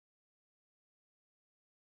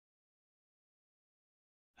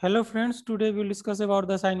Hello friends, today we'll discuss about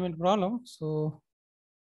the assignment problem. So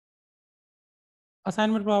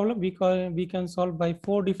assignment problem we can solve by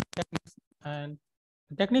 4 different techniques, and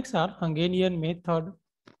the techniques are Hungarian method,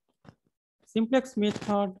 simplex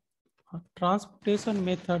method, transportation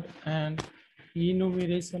method, and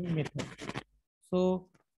enumeration method. So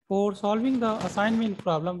for solving the assignment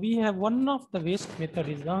problem, we have one of the best method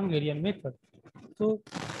is the Hungarian method. So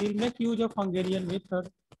we'll make use of Hungarian method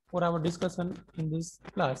for our discussion in this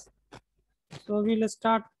class. So we'll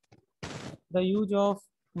start the use of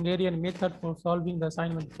Hungarian method for solving the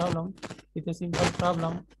assignment problem with a simple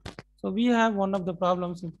problem. So we have one of the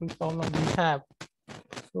simple problem we have.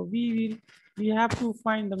 So we have to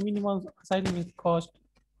find the minimum assignment cost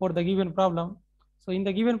for the given problem. So in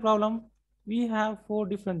the given problem, we have 4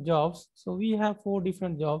 different jobs. So we have 4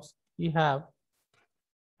 different jobs we have,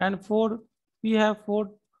 and we have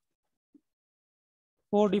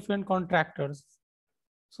four different contractors.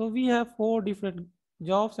 So we have 4 different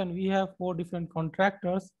jobs and we have 4 different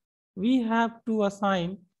contractors. We have to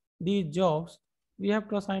assign these jobs. We have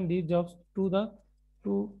to assign these jobs to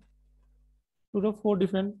to, the 4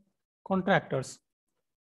 different contractors.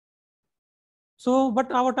 So,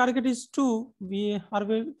 but our target is our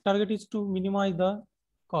target is to minimize the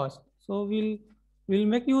cost. So we'll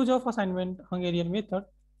make use of assignment Hungarian method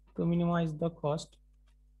to minimize the cost.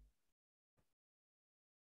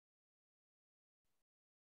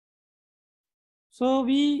 So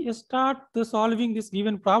we start the solving this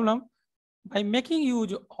given problem by making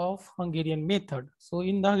use of Hungarian method. So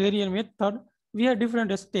in the Hungarian method, we have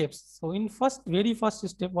different steps. So in very first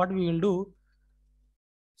step, what we will do.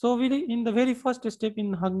 So in the very first step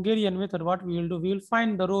in Hungarian method, what we will do, we will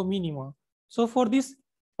find the row minima. So for this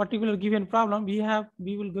particular given problem, we are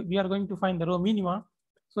going to find the row minima.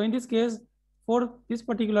 So in this case, for this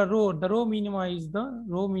particular row, the row minima is the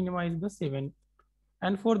 7.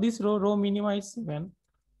 And for this row minima is 7.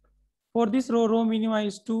 For this row minima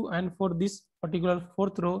is 2, and for this particular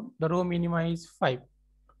fourth row, the row minima is 5.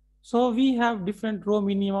 So we have different row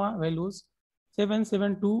minima values 7,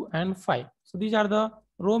 7, 2, and 5. So these are the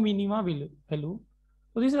row minima value.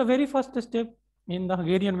 So this is the very first step in the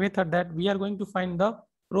Hungarian method, that we are going to find the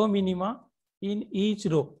row minima in each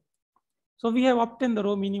row. So we have obtained the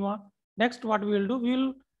row minima. Next, what we will do, we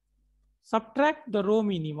will subtract the row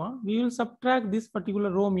minima. We will subtract this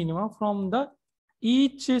particular row minima from the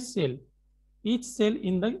each cell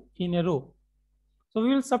in a row. So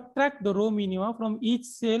we will subtract the row minima from each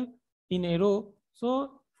cell in a row.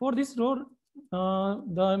 So for this row,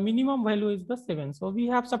 the minimum value is the 7. So we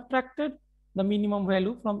have subtracted the minimum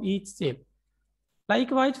value from each cell.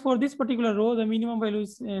 Likewise, for this particular row, the minimum value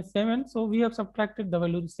is 7. So we have subtracted the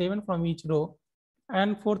value 7 from each row.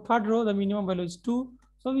 And for third row, the minimum value is 2.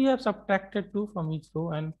 So we have subtracted 2 from each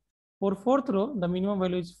row. And for fourth row, the minimum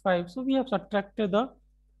value is 5. So we have subtracted the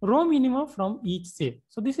row minimum from each cell.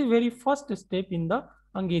 So this is very first step in the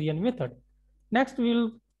Hungarian method. Next,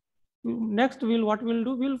 what we'll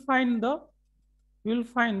do, we'll find the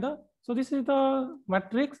so this is the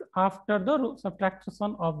matrix after the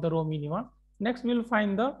subtraction of the row minima. Next, we'll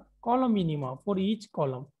find the column minima for each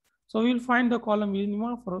column. So we'll find the column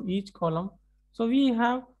minima for each column. So we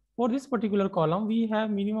have, for this particular column, we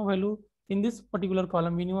have minimum value. In this particular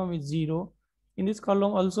column, minimum is 0. In this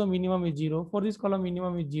column also minimum is 0. For this column,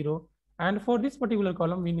 minimum is 0. And for this particular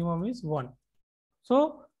column, minimum is 1.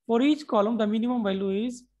 So for each column, the minimum value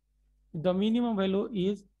is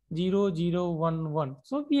 0, 0, 1, 1.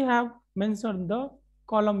 So we have mentioned the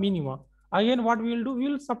column minima. Again, what we will do, we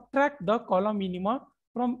will subtract the column minima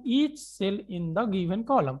from each cell in the given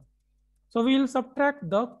column. So we will subtract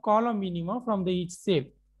the column minima from the each cell.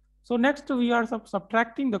 So next, we are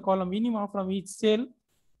subtracting the column minima from each cell.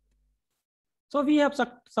 So we have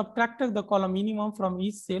subtracted the column minimum from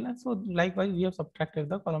each cell, and so likewise we have subtracted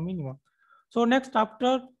the column minimum. So next,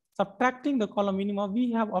 after subtracting the column minimum,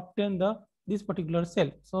 we have obtained this particular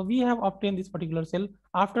cell. So we have obtained this particular cell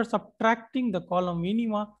after subtracting the column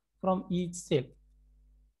minima from each cell.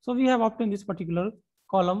 So we have obtained this particular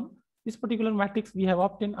column, this particular matrix we have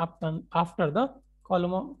obtained after the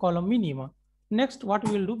column minima. Next, what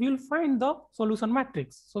we will do, we will find the solution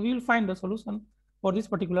matrix. So we will find the solution for this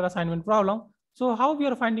particular assignment problem. So how we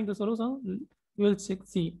are finding the solution, we will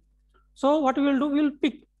see. So what we will do, we will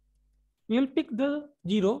pick the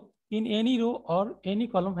 0 in any row or any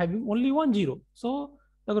column having only one 0. So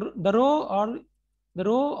the row or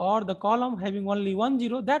the column having only one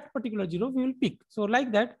 0, that particular 0 we will pick. So like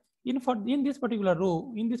that, in this particular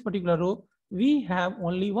row, we have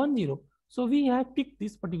only one 0. So we have picked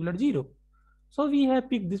this particular 0. So we have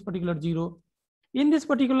picked this particular 0. In this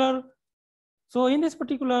particular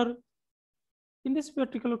in this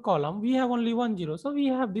particular column, we have only 1 0. So we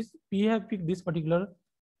have picked this particular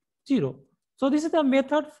 0. So this is the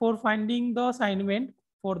method for finding the assignment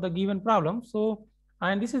for the given problem. So,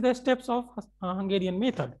 and this is the steps of Hungarian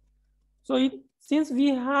method. So since we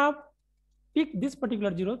have picked this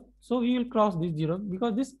particular 0, so we will cross this 0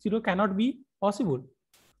 because this 0 cannot be possible,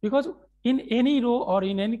 because in any row or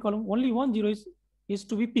in any column only 1 0 is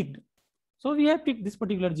to be picked. So we have picked this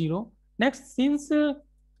particular 0. Next, since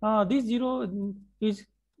this 0 is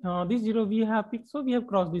this 0 we have picked, so we have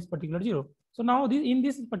crossed this particular 0. So now in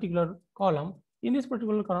this particular column,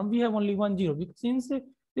 we have only 1 0, because since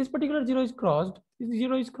this particular 0 is crossed, this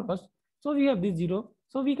 0 is crossed, so we have this 0,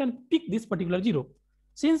 so we can pick this particular 0.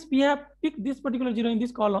 Since we have picked this particular 0 in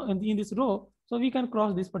this column, in this row, so we can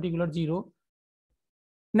cross this particular 0.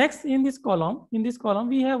 Next, in this column,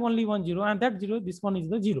 we have only 1 0, and that 0, this one is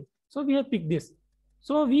the 0. So we have picked this.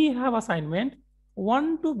 So we have assignment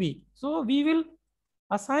 1 to B. So we will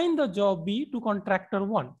assign the job B to contractor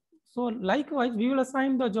 1. So likewise, we will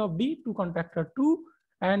assign the job D to contractor 2,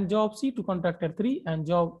 and job C to contractor 3, and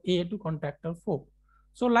job A to contractor 4.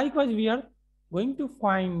 So likewise, we are going to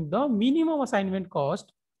find the minimum assignment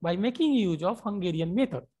cost by making use of Hungarian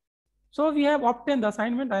method. So we have obtained the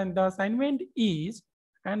assignment, and the assignment is,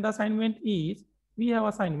 we have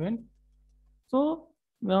assignment. So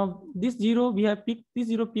this 0 we have picked, this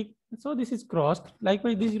 0 picked, so this is crossed.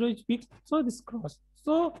 Likewise, this 0 is picked, so this is crossed.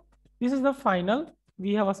 So this is the final,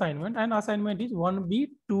 we have assignment, and assignment is 1B,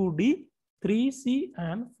 2D, 3C,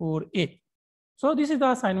 and 4A. So this is the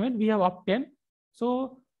assignment we have obtained.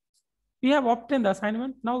 So we have obtained the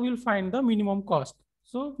assignment. Now we will find the minimum cost.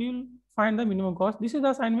 So we will find the minimum cost. This is the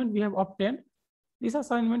assignment we have obtained. This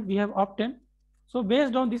assignment we have obtained. So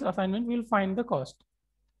based on this assignment, we will find the cost.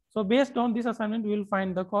 So based on this assignment, we will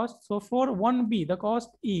find the cost. So for 1B, the cost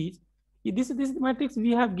is, this matrix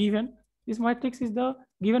we have given. This matrix is the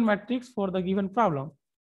given matrix for the given problem.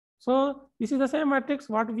 So this is the same matrix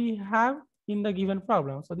what we have in the given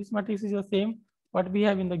problem. So this matrix is the same what we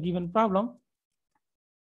have in the given problem.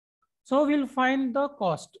 So we'll find the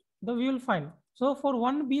cost. We will find. So for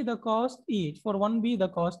 1B, the cost is,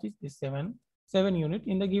 this 7 unit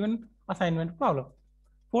in the given assignment problem.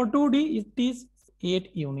 For 2D, it is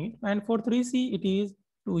 8 unit, and for 3C, it is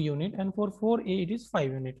 2 unit, and for 4A, it is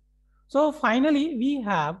 5 unit. So finally, we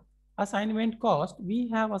have assignment cost.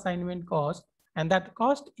 And that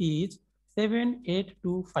cost is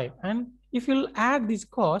 7825. And if you'll add this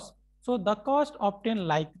cost, so the cost obtained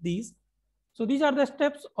like this. So these are the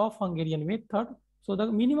steps of Hungarian method. So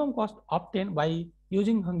the minimum cost obtained by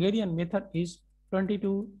using Hungarian method is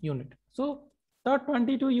 22 unit. So the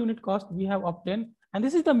 22 unit cost we have obtained, and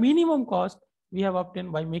this is the minimum cost we have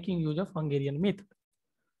obtained by making use of Hungarian method.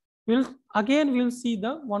 We'll see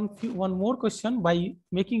the one more question by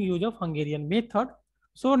making use of Hungarian method.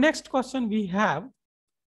 So next question we have,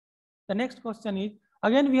 the next question is,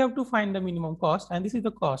 again we have to find the minimum cost, and this is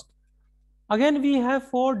the cost. Again, we have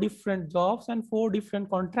 4 different jobs and 4 different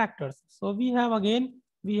contractors. So we have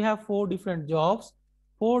 4 different jobs,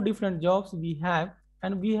 we have,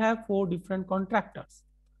 and we have 4 different contractors.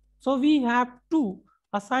 So we have to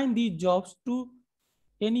assign these jobs to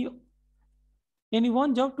any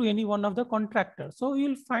one job to any one of the contractors. So we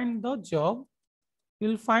will find the job, we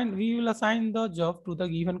will assign the job to the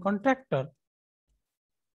given contractor.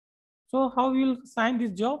 So how we will assign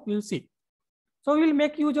this job, we'll see. So we will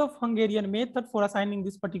make use of Hungarian method for assigning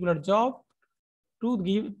this particular job to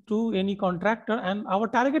give to any contractor, and our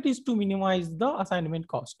target is to minimize the assignment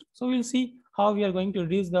cost. So we'll see how we are going to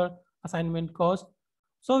reduce the assignment cost.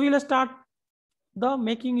 So we'll start the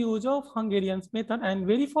making use of Hungarian method, and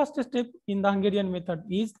very first step in the Hungarian method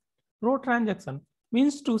is row transaction.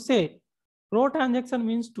 Means to say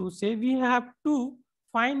we have to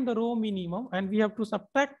find the row minimum, and we have to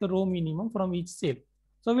subtract the row minimum from each cell.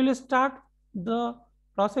 So we'll start the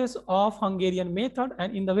process of Hungarian method,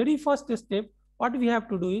 and in the very first step, what we have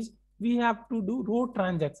to do is we have to do row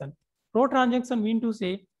transaction. Row transaction mean to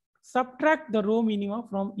say subtract the row minimum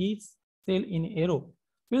from each cell in a row.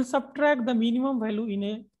 We'll subtract the minimum value in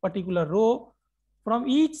a particular row from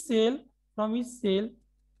each cell.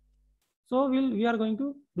 So we are going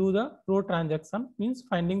to do the row transaction, means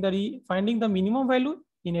finding the minimum value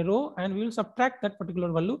in a row, and we will subtract that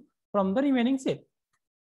particular value from the remaining cell.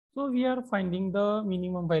 So we are finding the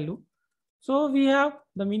minimum value. So we have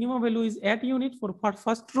the minimum value is 8 units for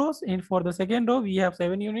first row, and for the second row we have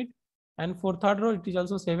 7 units, and for third row it is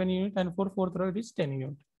also 7 units, and for fourth row it is 10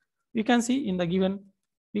 units. We can see in the given,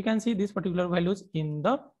 we can see these particular values in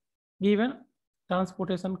the given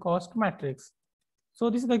transportation cost matrix. So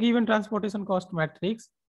this is the given transportation cost matrix.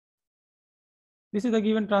 This is the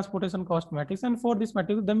given transportation cost matrix, and for this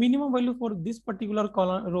matrix, the minimum value for this particular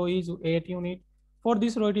column row is 8 unit. For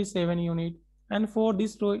this row, it is 7 unit, and for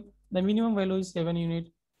this row, the minimum value is 7 unit,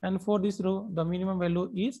 and for this row, the minimum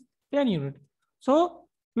value is 10 unit. So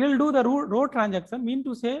we will do the row transaction. Mean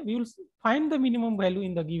to say, we will find the minimum value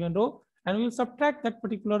in the given row, and we will subtract that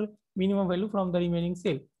particular minimum value from the remaining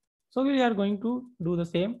cell. So we are going to do the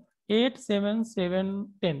same. 8, 7, 7,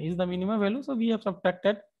 10 is the minimum value. So we have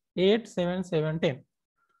subtracted 8, 7, 7, 10.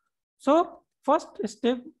 So first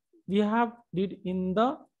step we have did in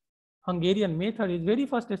the Hungarian method is very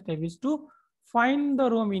first step is to find the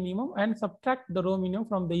row minimum and subtract the row minimum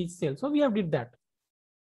from the each cell. So we have did that.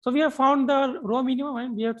 So we have found the row minimum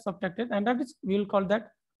and we have subtracted, and that is we will call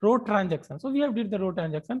that row transaction. So we have did the row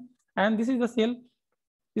transaction, and this is the cell.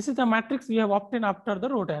 This is the matrix we have obtained after the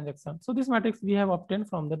row transaction. So this matrix we have obtained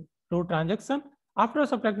from the row transaction. After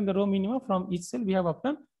subtracting the row minimum from each cell, we have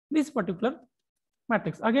obtained this particular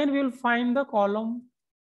matrix. Again, we will find the column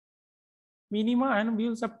minima and we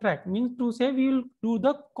will subtract. Means to say we will do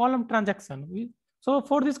the column transaction. So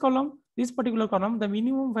for this column, this particular column, the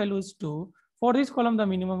minimum value is 2. For this column, the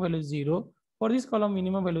minimum value is 0. For this column,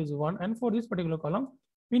 minimum value is 1. And for this particular column,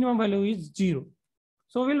 minimum value is 0.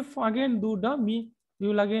 So we'll again do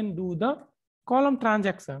the column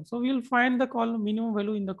transaction. So we'll find the column minimum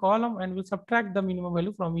value in the column and we'll subtract the minimum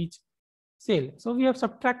value from each cell. So we have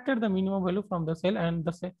subtracted the minimum value from the cell and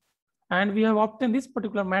the cell, and we have obtained this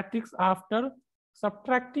particular matrix after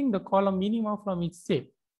subtracting the column minima from each cell.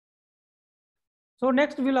 So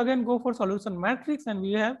next we'll again go for solution matrix, and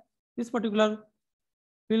we have this particular,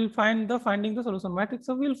 we'll find the finding the solution matrix.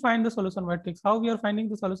 So we'll find the solution matrix. How we are finding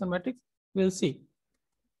the solution matrix, we'll see.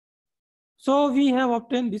 So we have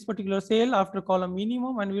obtained this particular cell after column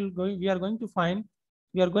minimum, and we are going to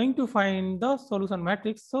find the solution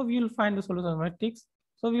matrix. So we will find the solution matrix.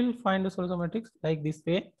 So we will find the solution matrix like this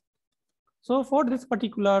way. So for this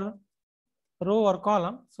particular row or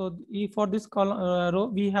column, so for this column row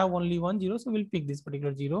we have only 1 0, so we'll pick this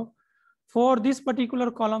particular 0. For this particular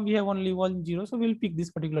column we have only 1 0, so we'll pick this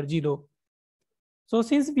particular 0. So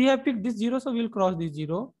since we have picked this 0, so we'll cross this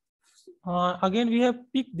 0. Again we have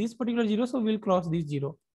picked this particular 0, so we'll cross this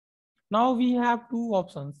 0. Now we have two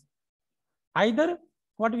options. Either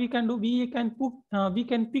what we can do, we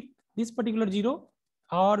can pick this particular 0,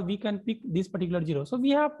 or we can pick this particular 0. So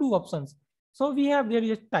we have two options. So there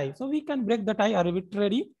is a tie. So we can break the tie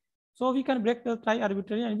arbitrarily. So we can break the tie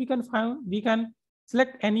arbitrarily, and we can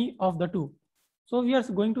select any of the two. So we are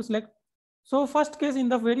going to select. So in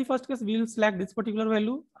the very first case, we will select this particular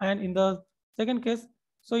value, and in the second case,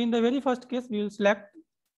 so in the very first case, we will select.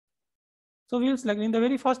 So we will select in the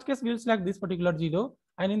very first case, we will select this particular 0,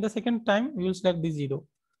 and in the second time, we will select this 0.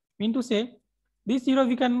 Mean to say, this 0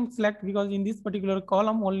 we can select because in this particular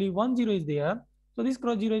column only 1 0 is there. So this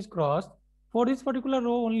 0 is crossed. For this particular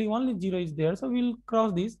row only 1 0 is there. So we'll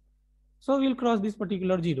cross this. So we'll cross this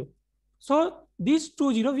particular 0. So these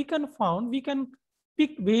 2 0 we can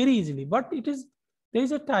pick very easily, but there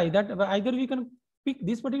is a tie that either we can pick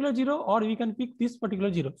this particular 0 or we can pick this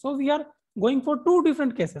particular 0. So we are going for two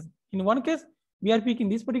different cases. In one case, we are picking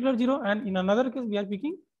this particular 0, and in another case, we are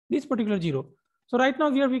picking this particular 0. So right now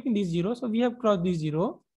we are picking this 0. So we have crossed this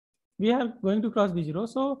 0. We are going to cross this 0.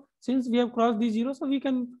 So since we have crossed this 0, so we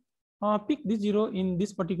can pick this 0 in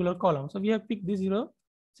this particular column. So we have picked this 0.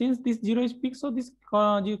 Since this 0 is picked, so this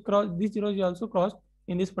 0 is also crossed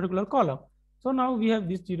in this particular column. So now we have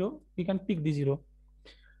this 0. We can pick this 0.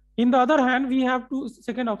 In the other hand, we have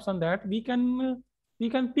second option that we can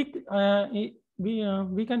pick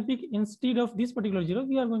we can pick instead of this particular 0,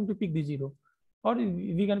 we are going to pick this 0, or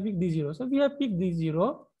we can pick this 0. So we have picked this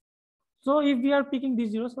 0. So if we are picking this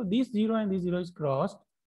 0, so this 0 and this 0 is crossed.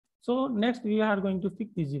 So next we are going to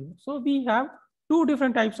pick this 0. So we have two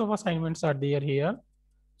different types of assignments are there here.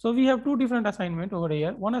 So we have two different assignment over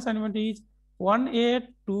here. One assignment is 1A,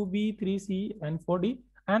 2B, 3C, and 4D,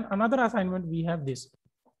 and another assignment we have this.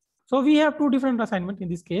 So we have two different assignments in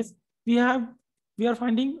this case. We are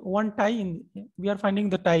finding one tie we are finding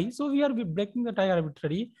the tie. So we are breaking the tie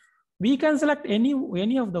arbitrarily. We can select any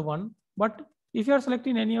of the one, but if you are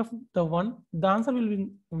selecting any of the one, the answer will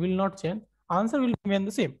not change. Answer will remain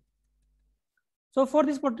the same. So for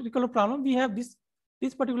this particular problem, we have this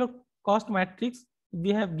particular cost matrix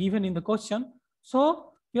we have given in the question.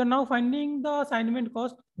 So we are now finding the assignment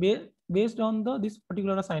cost based on this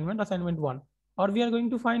particular assignment 1, or we are going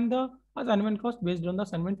to find the assignment cost based on the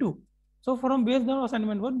assignment 2. So based on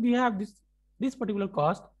assignment 1, we have this particular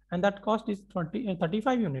cost, and that cost is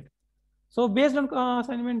 35 unit. So based on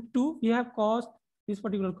assignment 2, we have this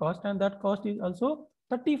particular cost, and that cost is also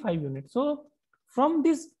 35 units. So from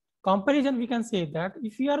this comparison, we can say that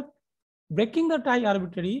if we are breaking the tie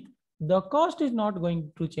arbitrary, the cost is not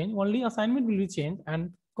going to change, only assignment will be changed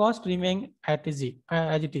and cost remain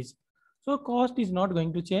as it is. So cost is not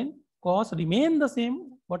going to change, cost remain the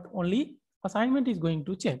same, but only assignment is going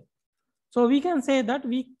to change. So we can say that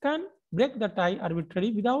we can break the tie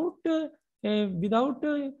arbitrary without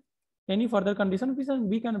any further condition.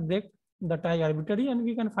 We can break the tie arbitrary and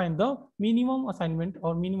we can find the minimum assignment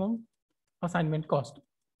or minimum assignment cost.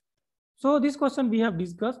 So this question we have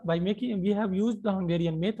discussed by we have used the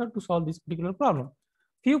Hungarian method to solve this particular problem.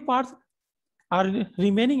 Few parts are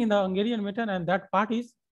remaining in the Hungarian method, and that part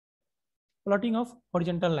is plotting of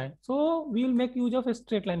horizontal line. So we will make use of a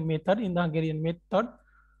straight line method in the Hungarian method.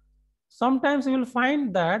 Sometimes we will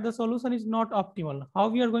find that the solution is not optimal. How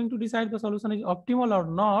we are going to decide the solution is optimal or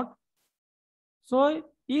not? So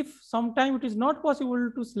if sometime it is not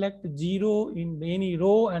possible to select 0 in any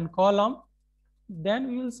row and column, then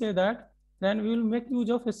we will say that then we will make use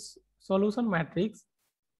of a solution matrix.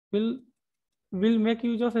 Will make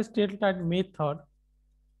use of a straight line method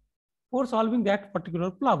for solving that particular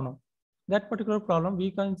problem. That particular problem we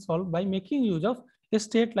can solve by making use of a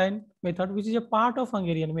straight line method, which is a part of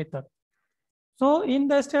Hungarian method. So in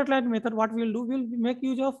the straight line method, what we will do, we will make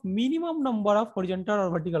use of minimum number of horizontal or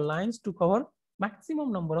vertical lines to cover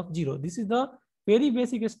maximum number of 0. This is the very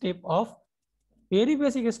basic step of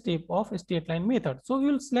a straight line method. So we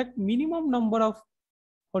will select minimum number of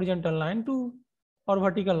horizontal line to or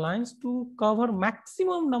vertical lines to cover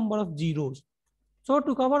maximum number of zeros. So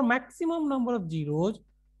to cover maximum number of zeros,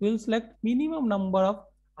 we will select minimum number of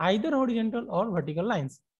either horizontal or vertical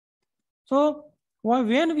lines. So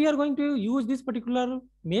when we are going to use this particular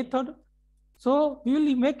method, so we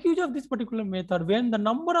will make use of this particular method when the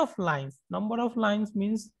number of lines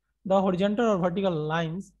means the horizontal or vertical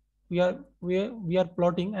lines we are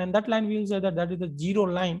plotting, and that line we will say that is the 0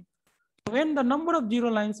 line. When the number of 0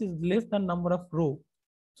 lines is less than number of row,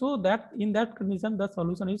 so that in that condition the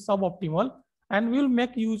solution is suboptimal, and we will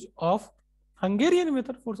make use of Hungarian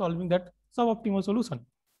method for solving that suboptimal solution.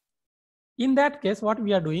 In that case, what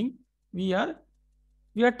we are doing, we are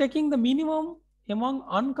taking the minimum among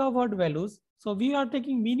uncovered values. So we are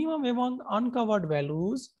taking minimum among uncovered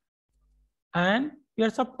values, and we are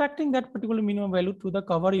subtracting that particular minimum value to the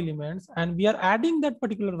cover elements, and we are adding that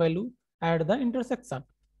particular value at the intersection,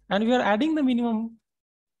 and we are adding the minimum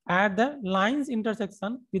at the lines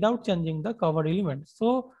intersection without changing the cover elements.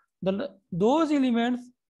 So those elements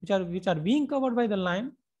which are being covered by the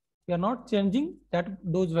line, we are not changing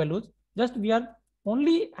those values, just we are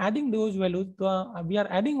only adding those values. We are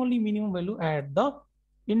adding only minimum value at the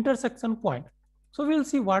intersection point. So we will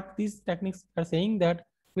see what these techniques are saying. That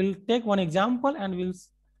we'll take one example and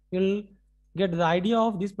we'll get the idea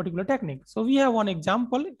of this particular technique. So we have one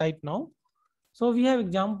example right now. So we have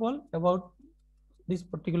example about this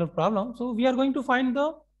particular problem. So we are going to find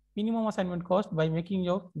the minimum assignment cost by making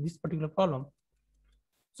use of this particular problem.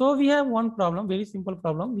 So we have one problem, very simple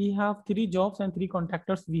problem. We have 3 jobs and 3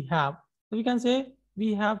 contractors we have. So we can say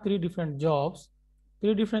we have 3 different jobs.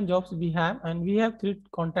 3 different jobs we have, and we have 3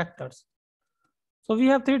 contractors. So we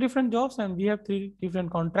have 3 different jobs and we have 3 different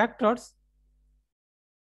contractors.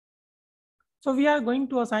 So we are going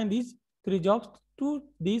to assign these 3 jobs to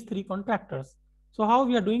these 3 contractors. So how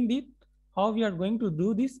we are doing this? How we are going to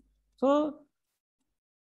do this? So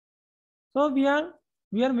we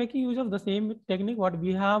are making use of the same technique what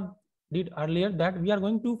we have did earlier, that we are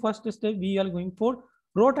going to first step we are going for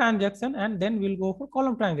row transaction, and then we'll go for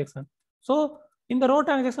column transaction. So in the row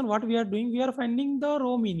transaction, what we are doing, we are finding the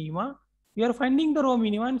row minima. We are finding the row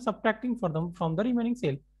minima and subtracting for them from the remaining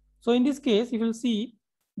cell. So in this case, you will see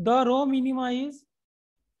the row minima is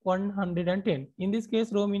 110. In this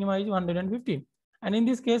case, row minima is 115. And in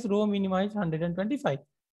this case, row minima is 125.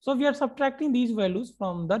 So we are subtracting these values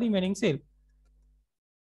from the remaining cell.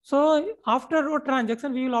 So after row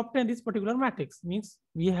transaction, we will obtain this particular matrix. Means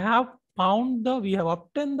we have obtained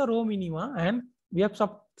the row minima, and we have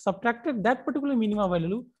subtracted that particular minima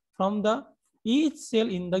value from the each cell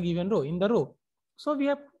in the given row, in the row. So we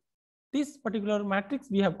have this particular matrix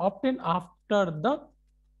we have obtained after the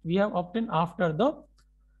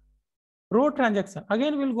row transaction.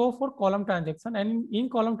 Again, we'll go for column transaction, and in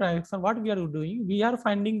column transaction, what we are doing, we are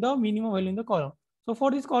finding the minimum value in the column. So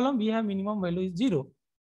for this column, we have minimum value is 0.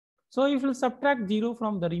 So if we subtract 0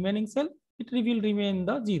 from the remaining cell, it will remain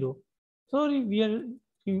the 0. So we are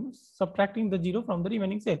subtracting the 0 from the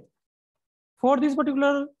remaining cell. For this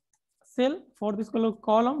particular cell, for this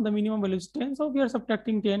column, the minimum value is 10. So we are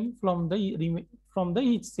subtracting 10 from the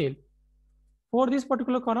each cell. For this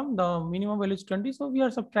particular column, the minimum value is 20. So we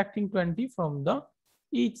are subtracting 20 from the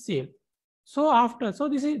each cell. So after, so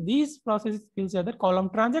these processes will say the column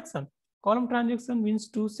transaction. Column transaction means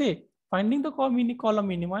to say finding the column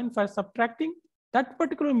minima and first subtracting that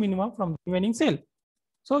particular minima from the remaining cell.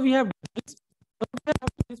 So we have this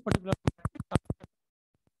particular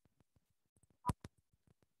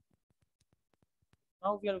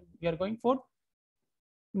now we are going for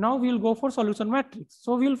now we'll go for solution matrix.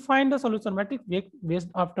 So we'll find the solution matrix based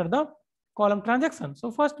after the column transaction.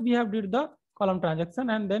 So first we have did the column transaction,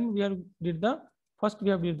 and then we have did the first we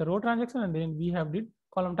have did the row transaction, and then we have did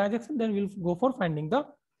column transaction. Then we'll go for finding the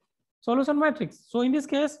solution matrix. So in this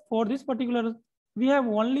case, for this particular, we have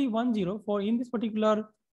only 1 0. For in this particular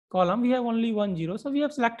column, we have only 1 0. So we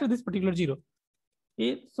have selected this particular 0.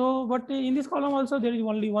 Okay. So, but in this column also there is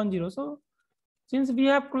only 1 0. So since we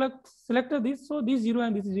have selected this, so this 0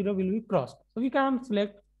 and this 0 will be crossed. So we can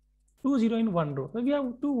select 2 0 in one row. So we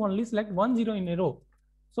have to only select 1 0 in a row.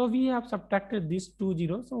 So we have subtracted these 2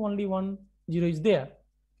 0. So only 1 0 is there.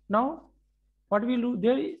 Now what we will do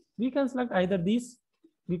there, we can select either this,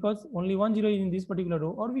 because only 1 0 is in this particular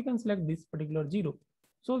row, or we can select this particular 0.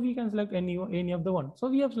 So we can select any of the one. So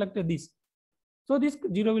we have selected this. So this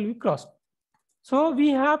 0 will be crossed. So we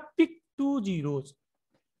have picked 2 zeros.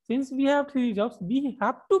 Since we have 3 jobs, we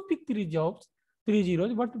have to pick 3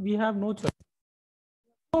 zeros, but we have no choice.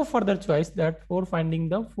 No further choice that for finding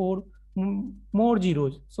the 4 more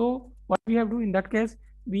zeros. So what we have to do in that case,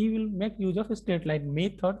 we will make use of a straight line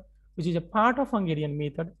method, which is a part of Hungarian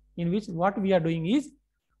method, in which what we are doing is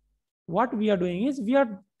we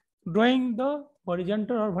are drawing the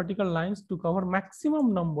horizontal or vertical lines to cover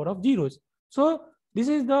maximum number of zeros. So this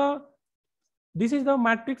is the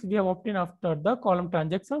matrix we have obtained after the column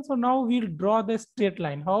transaction. So now we'll draw the straight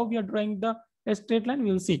line. How we are drawing the straight line,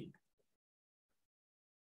 we'll see.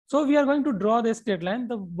 So we are going to draw the straight line.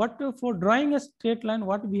 But for drawing a straight line,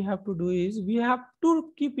 what we have to do is we have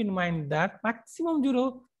to keep in mind that maximum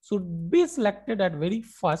 0 should be selected at very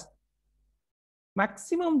first.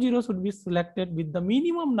 Maximum 0 should be selected with the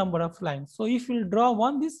minimum number of lines. So if we draw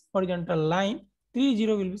this horizontal line, 3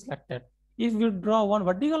 0 will be selected. If we draw one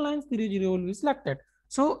vertical line, 3 0 will be selected.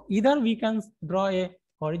 So either we can draw a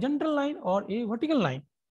horizontal line or a vertical line.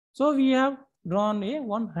 So we have drawn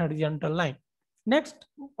one horizontal line. Next,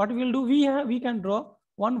 what we will do, we can draw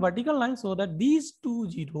one vertical line so that these 2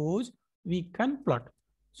 zeros we can plot.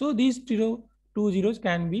 So these two zeros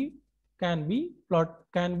can be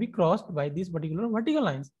crossed by these particular vertical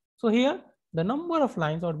lines. So here the number of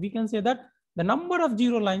lines, or we can say that the number of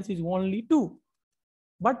 0 lines is only 2,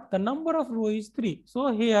 but the number of row is 3.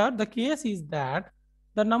 So here the case is that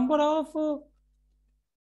the number of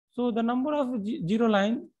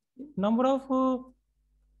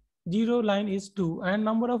 0 line is 2 and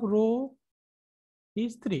number of row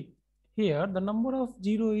is 3. Here the number of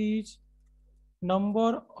 0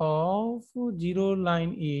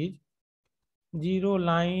 line is 0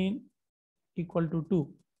 line equal to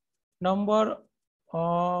 2. Number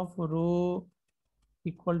of row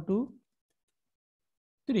equal to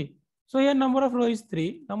 3. So here number of row is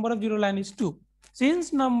 3, number of 0 line is 2.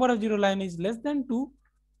 Since number of 0 line is less than 2,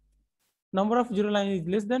 number of 0 line is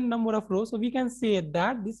less than number of rows, so we can say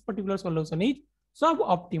that this particular solution is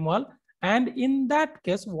suboptimal. And in that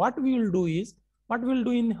case, what we will do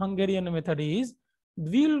in Hungarian method is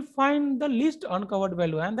we will find the least uncovered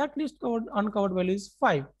value, and that least uncovered value is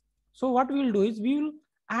 5. So what we will do is we will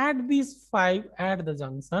add this 5 at the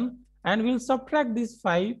junction, and we will subtract this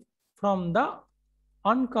 5 from the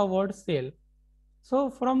uncovered cell. So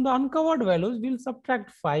from the uncovered values, we'll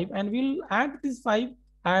subtract 5 and we'll add this 5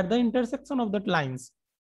 at the intersection of the lines.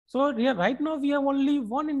 So here right now we have only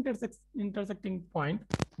one intersecting point.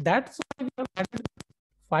 That's why we have added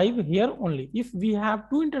 5 here only. If we have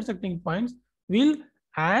 2 intersecting points, we'll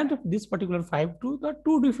add this particular 5 to the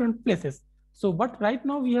 2 different places. So but right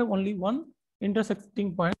now we have only one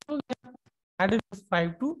intersecting point. So we have added this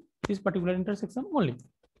 5 to this particular intersection only.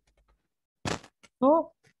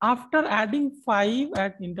 So after adding 5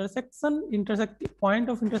 at intersecting point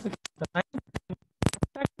of intersection,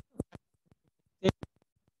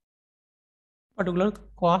 particular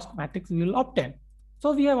cost matrix we will obtain.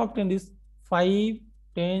 So we have obtained this 5,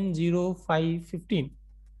 10, 0, 5, 15.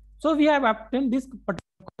 So we have obtained this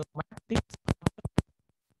particular matrix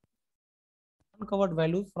uncovered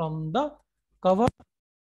values from the covered,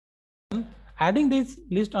 adding these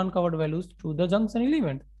list uncovered values to the junction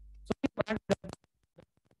element. So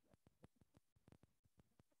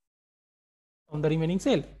from the remaining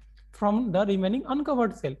cell, from the remaining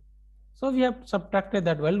uncovered cell. So we have subtracted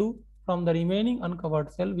that value from the remaining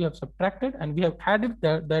uncovered cell. We have subtracted and we have added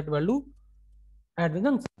that value at the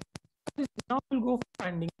junction. Now we'll go for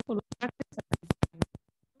finding.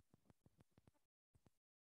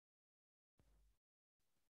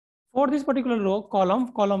 For this particular row,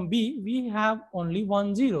 column B, we have only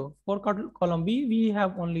 1 0. For column B, we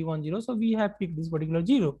have only 1 0. So we have picked this particular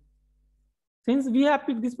 0. Since we have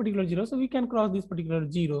picked this particular 0, so we can cross this particular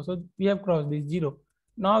 0. So we have crossed this 0.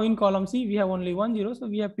 Now in column C, we have only 1 0. So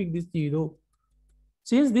we have picked this 0.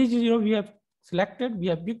 Since this 0 we have selected, we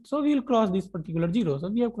have picked, so we will cross this particular 0. So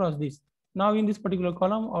we have crossed this. Now in this particular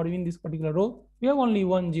column or in this particular row, we have only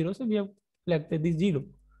 1 0. So we have selected this 0.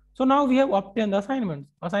 So now we have obtained the assignments.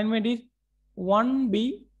 Assignment is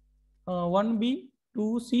 1B, 1B,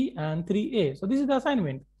 2C, and 3A. So this is the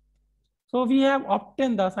assignment. So we have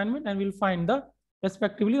obtained the assignment and we'll find the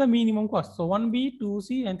respectively the minimum cost. So 1B,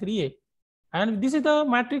 2C, and 3A. And this is the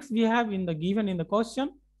matrix we have in the given in the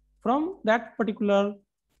question. From that particular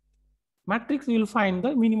matrix, we will find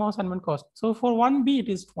the minimum assignment cost. So for 1B, it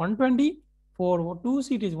is 120. For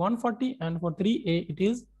 2C, it is 140. And for 3A, it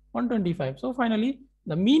is 125. So finally,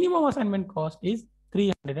 the minimum assignment cost is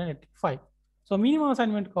 385. So minimum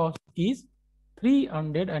assignment cost is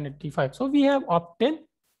 385. So we have obtained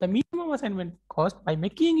the minimum assignment cost by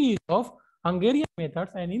making use of Hungarian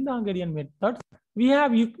methods. And in the Hungarian methods, we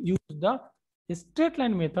have used the straight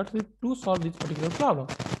line method to solve this particular problem.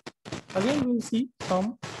 Again, we will see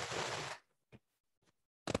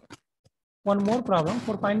one more problem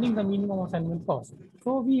for finding the minimum assignment cost.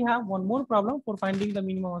 So we have one more problem for finding the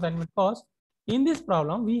minimum assignment cost. In this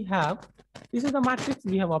problem, we have, this is the matrix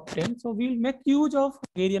we have obtained. So we will make use of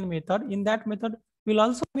Hungarian method. In that method, we will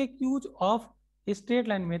also make use of a straight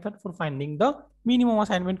line method for finding the minimum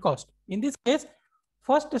assignment cost. In this case,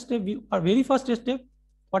 first step, very first step,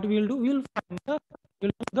 what we will do, we will find the, we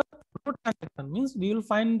will do the row transaction. Means we will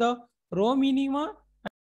find the row minima.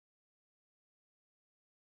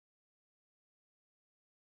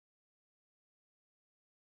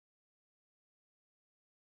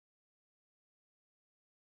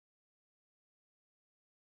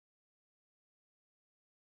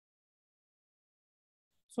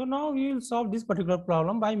 So now we will solve this particular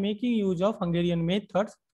problem by making use of Hungarian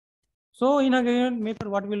methods. So in Hungarian method,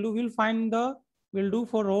 what we'll do, we'll do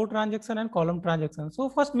for row transaction and column transaction. So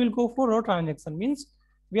first we'll go for row transaction, means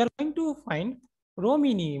we are going to find row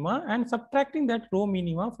minima and subtracting that row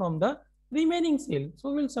minima from the remaining cell.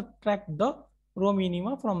 So we'll subtract the row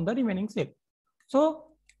minima from the remaining cell. So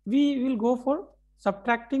we will go for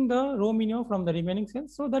subtracting the row minima from the remaining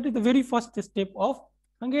cells. So that is the very first step of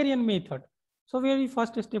Hungarian method. So very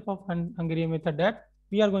first step of Hungarian method, that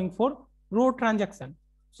we are going for row transaction.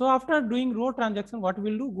 So after doing row transaction, what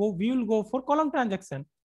we'll do, we will go for column transaction.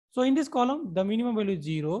 So in this column, the minimum value is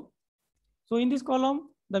 0. So in this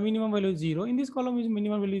column, the minimum value is 0. In this column, is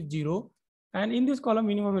minimum value is 0. And in this column,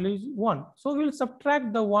 minimum value is 1. So we'll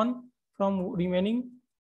subtract the 1 from remaining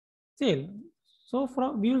cell. So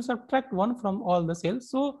we will subtract 1 from all the cells.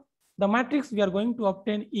 So the matrix we are going to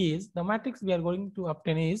obtain is,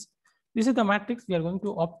 this is the matrix we are going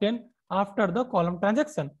to obtain after the column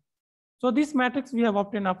transaction. So this matrix we have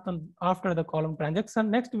obtained after the column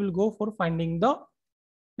transaction. Next we'll go for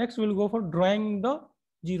drawing the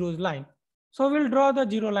zeros line. So we'll draw the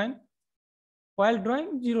zero line. While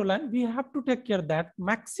drawing zero line, we have to take care that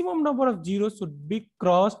maximum number of zeros should be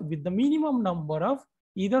crossed with the minimum number of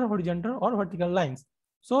either horizontal or vertical lines.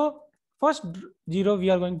 So first 0 we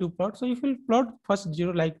are going to plot. So if we plot first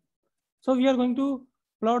 0 like, so we are going to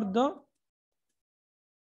plot the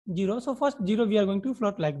 0. So first 0 we are going to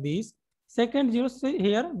plot like this. Second 0, say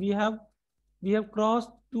here we have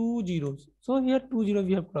crossed 2 zeros. So here 2 0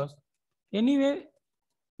 we have crossed. Anyway,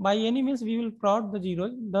 by any means we will plot the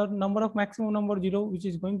zeros. The number of maximum number 0 which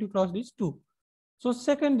is going to cross is 2. So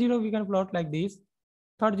second 0 we can plot like this.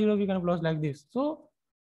 Third 0 we can plot like this. So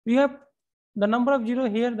we have the number of 0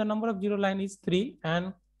 here, the number of 0 line is 3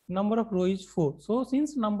 and number of row is 4. So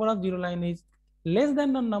since number of 0 line is less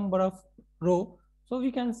than the number of row, so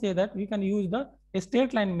we can say that we can use the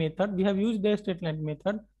straight line method. We have used the straight line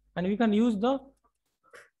method and we can use the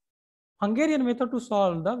Hungarian method to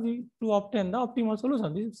solve to obtain the optimal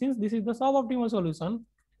solution. Since this is the suboptimal solution,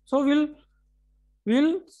 so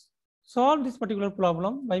we'll solve this particular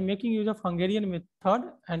problem by making use of Hungarian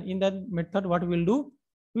method. And in that method, what we'll do,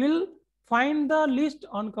 we'll find the least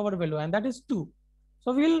uncovered value, and that is 2.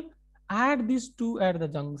 So we'll add these 2 at the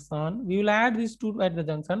junction. We will add these 2 at the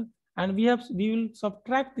junction, and we will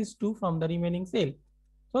subtract this 2 from the remaining cell.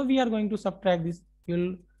 So we are going to subtract this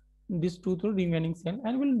 2 to remaining cell,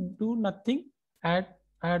 and we'll do nothing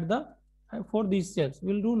for these cells.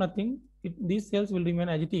 We'll do nothing. These cells will remain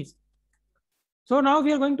as it is. So now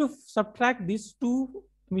we are going to subtract these 2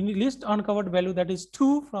 least uncovered value, that is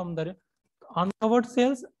 2, from the uncovered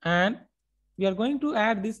cells, and we are going to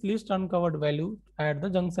add this list uncovered value at the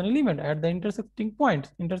junction element at the intersecting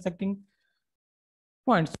points.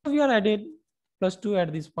 So we are added +2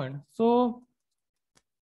 at this point. So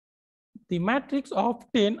the matrix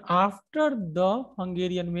obtained after the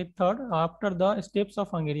Hungarian method, after the steps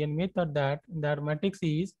of Hungarian method, that matrix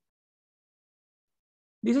is,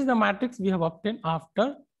 this is the matrix we have obtained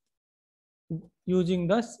after using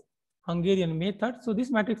the Hungarian method. So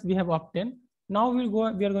this matrix we have obtained. Now we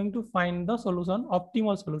are going to find the solution,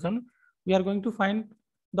 optimal solution. We are going to find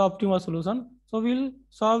the optimal solution. So we'll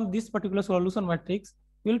solve this particular solution matrix.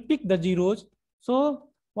 We'll pick the zeros. So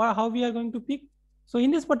how we are going to pick? So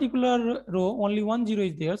in this particular row, only one zero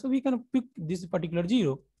is there. So we can pick this particular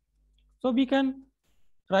zero. So we can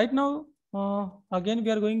right now, again,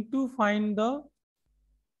 we are going to find the,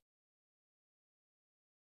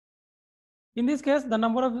 in this case, the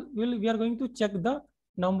number of, we are going to check the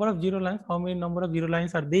number of zero lines, how many number of zero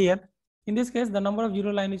lines are there. In this case, the number of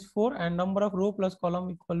zero line is 4 and number of row plus column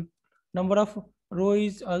equal, number of row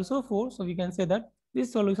is also 4. So we can say that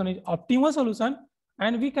this solution is optimal solution,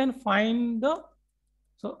 and we can find the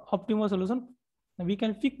optimal solution. We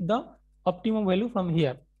can pick the optimum value from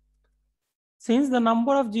here. Since the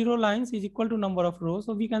number of zero lines is equal to number of rows,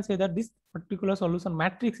 so we can say that this particular solution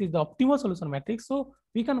matrix is the optimal solution matrix. So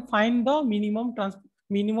we can find the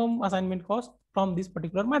minimum assignment cost from this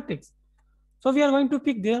particular matrix. So we are going to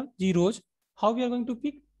pick the zeros. How we are going to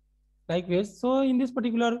pick? Like this. So in this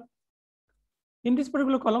particular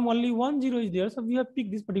column, only one zero is there. So we have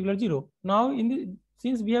picked this particular zero. Now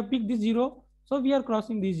since we have picked this zero, so we are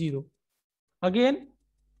crossing this zero. Again,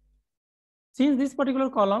 since this particular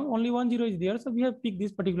column only one zero is there, so we have picked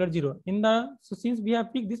this particular zero. So since we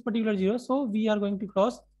have picked this particular zero, so we are going to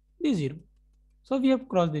cross this zero. So we have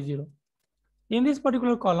crossed the zero. In this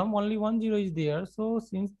particular column, only one zero is there. So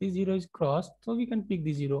since this zero is crossed, so we can pick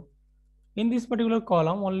the zero. In this particular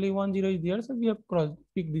column, only one zero is there. So we have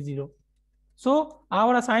picked the zero. So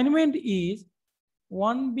our assignment is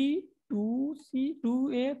 1B, 2C,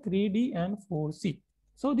 2A, 3D, and 4C.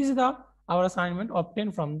 So this is our assignment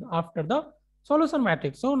obtained from after the solution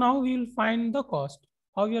matrix. So now we will find the cost.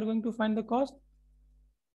 How we are going to find the cost?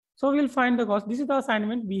 So we'll find the cost. This is the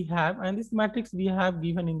assignment we have, and this matrix we have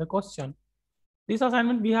given in the question. This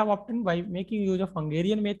assignment we have obtained by making use of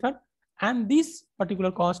Hungarian method, and this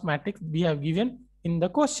particular cost matrix we have given in the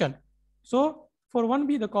question. So for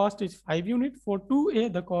 1B, the cost is 5 unit. For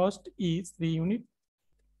 2A, the cost is 3 unit.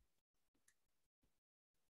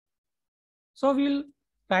 So we'll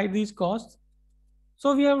write these costs.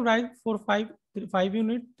 So we have write for 5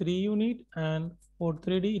 unit, 3 unit, and for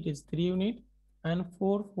 3D it is 3 unit, and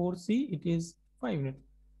for 4C it is 5 unit.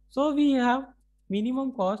 So we have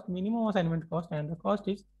minimum cost, minimum assignment cost, and the cost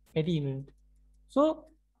is 80 unit. So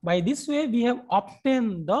by this way we have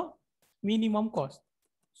obtained the minimum cost.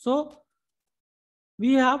 So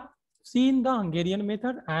we have seen the Hungarian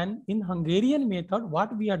method, and in Hungarian method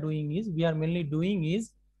what we are doing is, we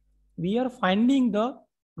are finding the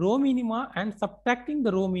row minima and subtracting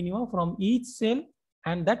the row minima from each cell,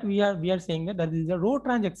 and that we are saying that is a row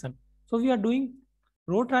transaction. So we are doing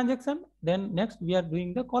row transaction, then next we are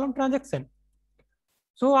doing the column transaction.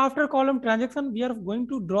 So after column transaction, we are going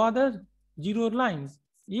to draw the zero lines.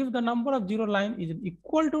 If the number of zero line is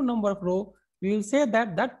equal to number of row, we will say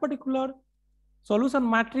that that particular solution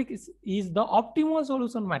matrix is the optimal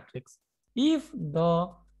solution matrix. If the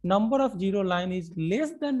number of zero line is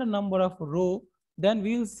less than the number of row, then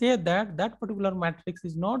we will say that that particular matrix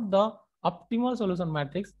is not the optimal solution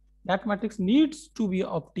matrix. That matrix needs to be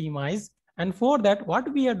optimized, and for that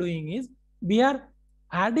what we are doing is, we are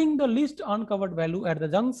adding the list uncovered value at the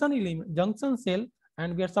junction cell,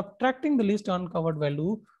 and we are subtracting the list uncovered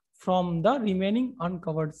value from the remaining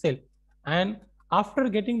uncovered cell. And after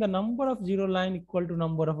getting the number of zero line equal to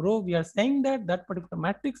number of row, we are saying that that particular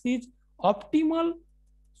matrix is optimal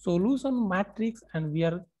solution matrix, and we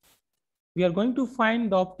are going to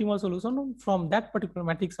find the optimal solution from that particular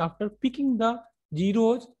matrix after picking the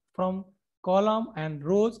zeros from column and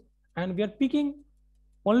rows, and we are picking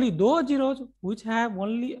only those zeros which has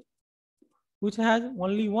only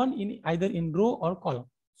one in either in row or column.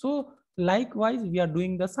 So likewise we are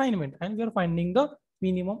doing the assignment, and we are finding the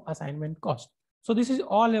minimum assignment cost. So this is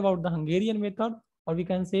all about the Hungarian method, or we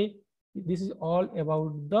can say this is all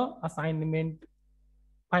about the assignment,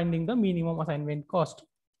 finding the minimum assignment cost.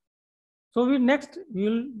 So in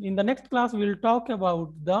the next class we will talk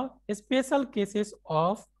about the special cases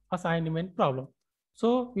of assignment problem.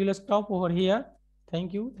 So we will stop over here.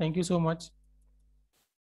 Thank you so much.